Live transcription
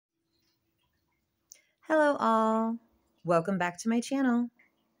Hello all, welcome back to my channel.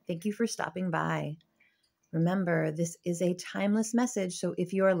 Thank you for stopping by. Remember, this is a timeless message, so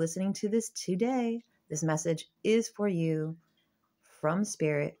if you are listening to this today, this message is for you from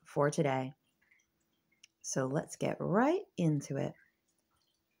Spirit for today. So let's get right into it.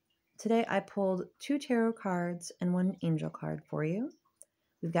 Today I pulled 2 tarot cards and 1 angel card for you.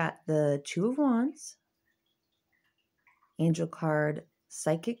 We've got the Two of Wands, angel card,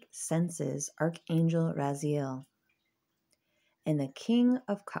 Psychic Senses, Archangel Raziel, and the King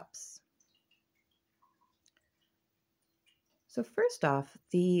of Cups. So first off,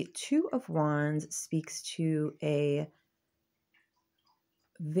 the Two of Wands speaks to a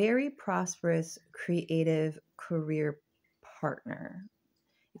very prosperous, creative career partner.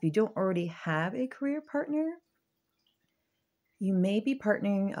 If you don't already have a career partner, you may be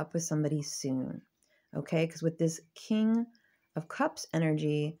partnering up with somebody soon, okay? Because with this King of Cups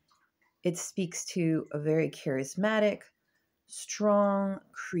energy, it speaks to a very charismatic, strong,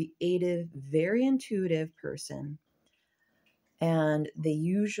 creative, very intuitive person. And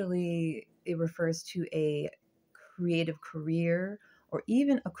it refers to a creative career or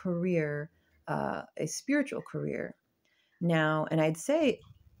even a career, a spiritual career. Now, and I'd say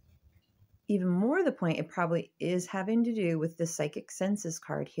even more the point, it probably is having to do with the Psychic Senses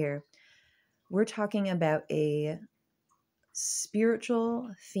card here. We're talking about a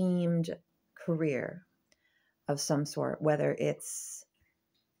spiritual themed career of some sort, whether it's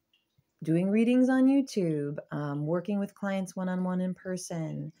doing readings on YouTube, working with clients one-on-one in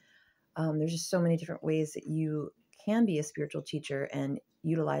person. There's just so many different ways that you can be a spiritual teacher and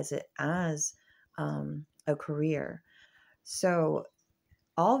utilize it as a career. So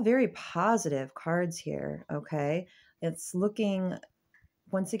all very positive cards here, okay? It's looking,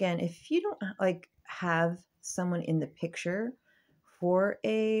 once again, if you don't have someone in the picture for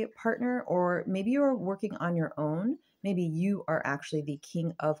a partner, or maybe you're working on your own, maybe you are actually the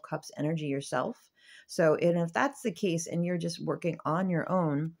King of Cups energy yourself. So, and if that's the case and you're just working on your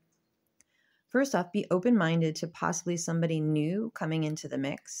own, first off, be open-minded to possibly somebody new coming into the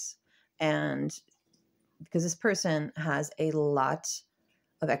mix. And because this person has a lot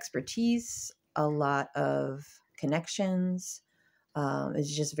of expertise, a lot of connections,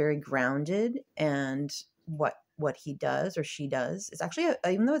 is just very grounded. And what he does or she does is actually,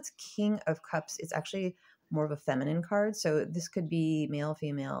 even though it's King of Cups, it's actually more of a feminine card. So this could be male,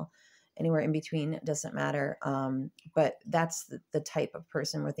 female, anywhere in between, it doesn't matter. But that's the type of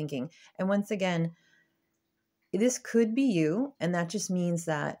person we're thinking. And once again, this could be you. And that just means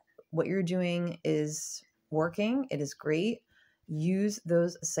that what you're doing is working. It is great. Use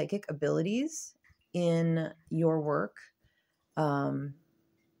those psychic abilities in your work.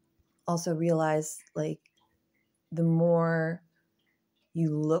 Also realize, like, the more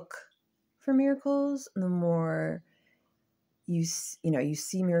you look for miracles, the more you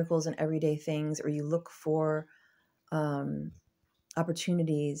see miracles in everyday things, or you look for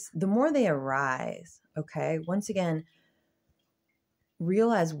opportunities, the more they arise. Okay. Once again,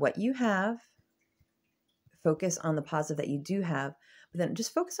 realize what you have, focus on the positive that you do have, but then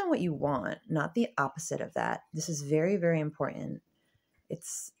just focus on what you want, not the opposite of that. This is very, very important.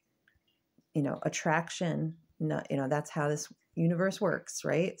 It's, attraction, that's how this universe works,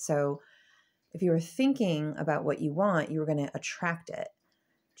 right? So if you were thinking about what you want, you were going to attract it.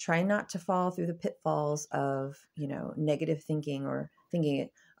 Try not to fall through the pitfalls of, negative thinking, or thinking,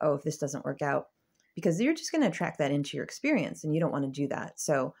 oh, if this doesn't work out, because you're just going to attract that into your experience, and you don't want to do that.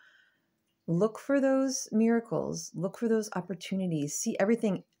 So look for those miracles, look for those opportunities, see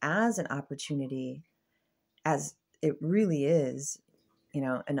everything as an opportunity, as it really is,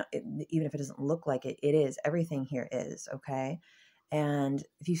 and even if it doesn't look like it, it is. Everything here is, okay? And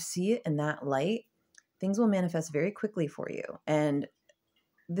if you see it in that light, things will manifest very quickly for you. And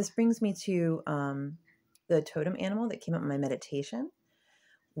this brings me to the totem animal that came up in my meditation,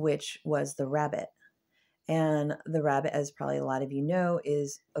 which was the rabbit. And the rabbit, as probably a lot of you know,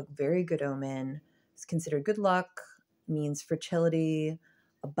 is a very good omen. It's considered good luck, means fertility,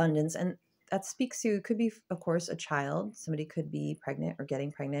 abundance. And that speaks to, could be, of course, a child. Somebody could be pregnant or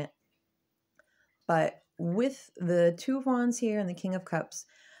getting pregnant. But with the Two of Wands here and the King of Cups,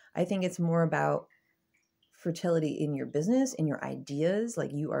 I think it's more about fertility in your business, in your ideas,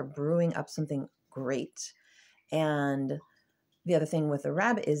 like you are brewing up something great. And the other thing with the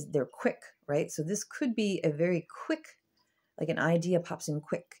rabbit is they're quick, right? So this could be a very quick, like an idea pops in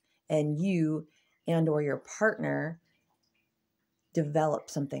quick, and you and or your partner develop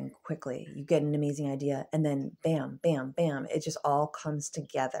something quickly. You get an amazing idea, and then bam, bam, bam, it just all comes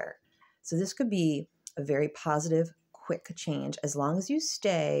together. So this could be a very positive, quick change, as long as you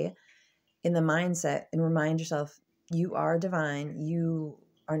stay in the mindset and remind yourself you are divine. You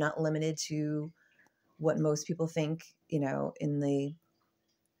are not limited to what most people think, in the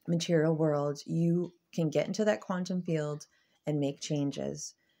material world. You can get into that quantum field and make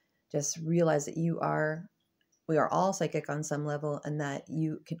changes. Just realize that we are all psychic on some level, and that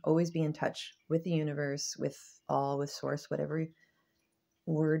you can always be in touch with the universe, with source, whatever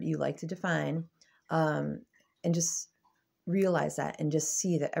word you like to define. And just realize that, and just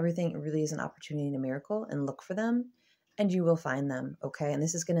see that everything really is an opportunity and a miracle, and look for them, and you will find them. Okay. And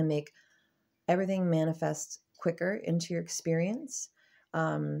this is going to make everything manifest quicker into your experience.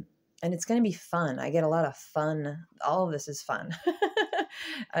 And it's going to be fun. I get a lot of fun. All of this is fun.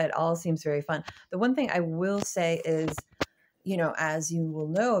 It all seems very fun. The one thing I will say is, as you will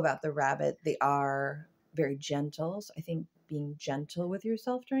know about the rabbit, they are very gentle. So I think being gentle with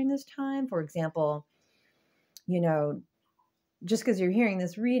yourself during this time, for example, just because you're hearing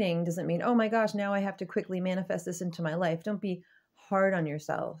this reading doesn't mean, oh my gosh, now I have to quickly manifest this into my life. Don't be hard on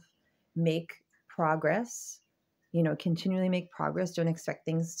yourself. Make progress, continually make progress. Don't expect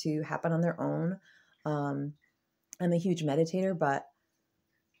things to happen on their own. I'm a huge meditator, but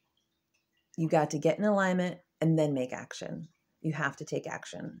you got to get in alignment and then make action. You have to take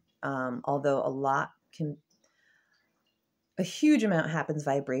action. Although a huge amount happens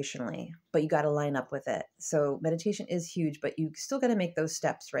vibrationally, but you got to line up with it. So meditation is huge, but you still got to make those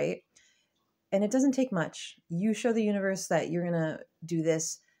steps, right? And it doesn't take much. You show the universe that you're going to do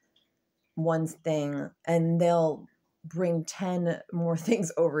this one thing, and they'll bring 10 more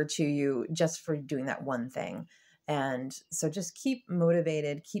things over to you just for doing that one thing. And so just keep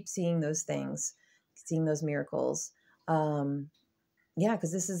motivated, keep seeing those things, seeing those miracles.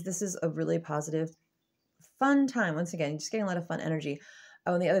 Because this is a really positive, fun time. Once again, just getting a lot of fun energy.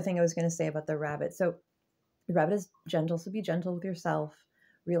 Oh, and the other thing I was going to say about the rabbit. So the rabbit is gentle, so be gentle with yourself.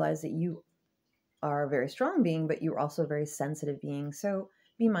 Realize that you are a very strong being, but you're also a very sensitive being. So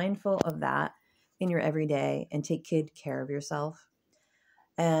be mindful of that in your everyday and take good care of yourself.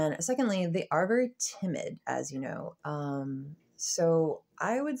 And secondly, they are very timid, as you know. So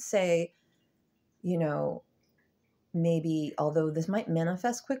I would say, maybe, although this might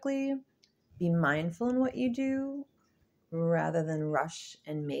manifest quickly, be mindful in what you do rather than rush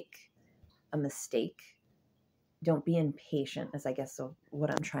and make a mistake. Don't be impatient, as I guess so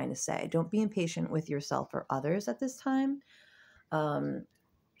what I'm trying to say. Don't be impatient with yourself or others at this time.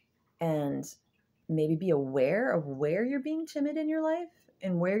 And maybe be aware of where you're being timid in your life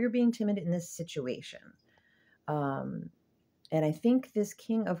and where you're being timid in this situation. And I think this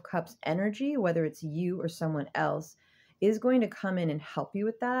King of Cups energy, whether it's you or someone else, is going to come in and help you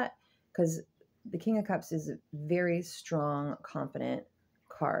with that, because the King of Cups is a very strong, confident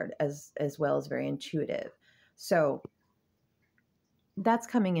card, as well as very intuitive. So that's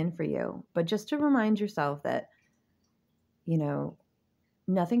coming in for you. But just to remind yourself that,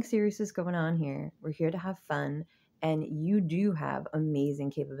 nothing serious is going on here. We're here to have fun, and you do have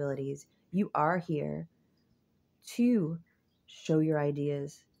amazing capabilities. You are here to show your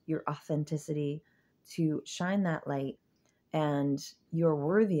ideas, your authenticity, to shine that light, and you're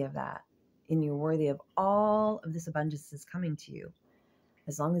worthy of that. And you're worthy of all of this abundance that's coming to you.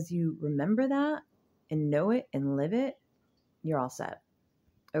 As long as you remember that and know it and live it, you're all set.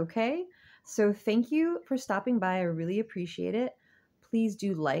 Okay? So thank you for stopping by. I really appreciate it. Please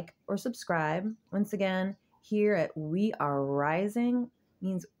do like or subscribe. Once again, here at We Are Rising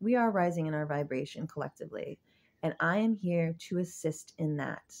means we are rising in our vibration collectively. And I am here to assist in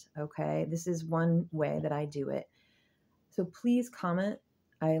that. Okay? This is one way that I do it. So please comment.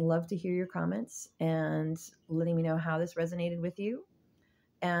 I love to hear your comments and letting me know how this resonated with you.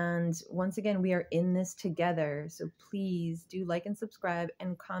 And once again, we are in this together. So please do like and subscribe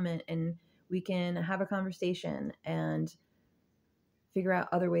and comment, and we can have a conversation and figure out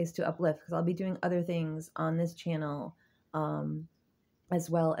other ways to uplift, because I'll be doing other things on this channel, as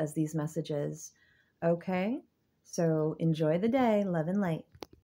well as these messages. Okay. So enjoy the day. Love and light.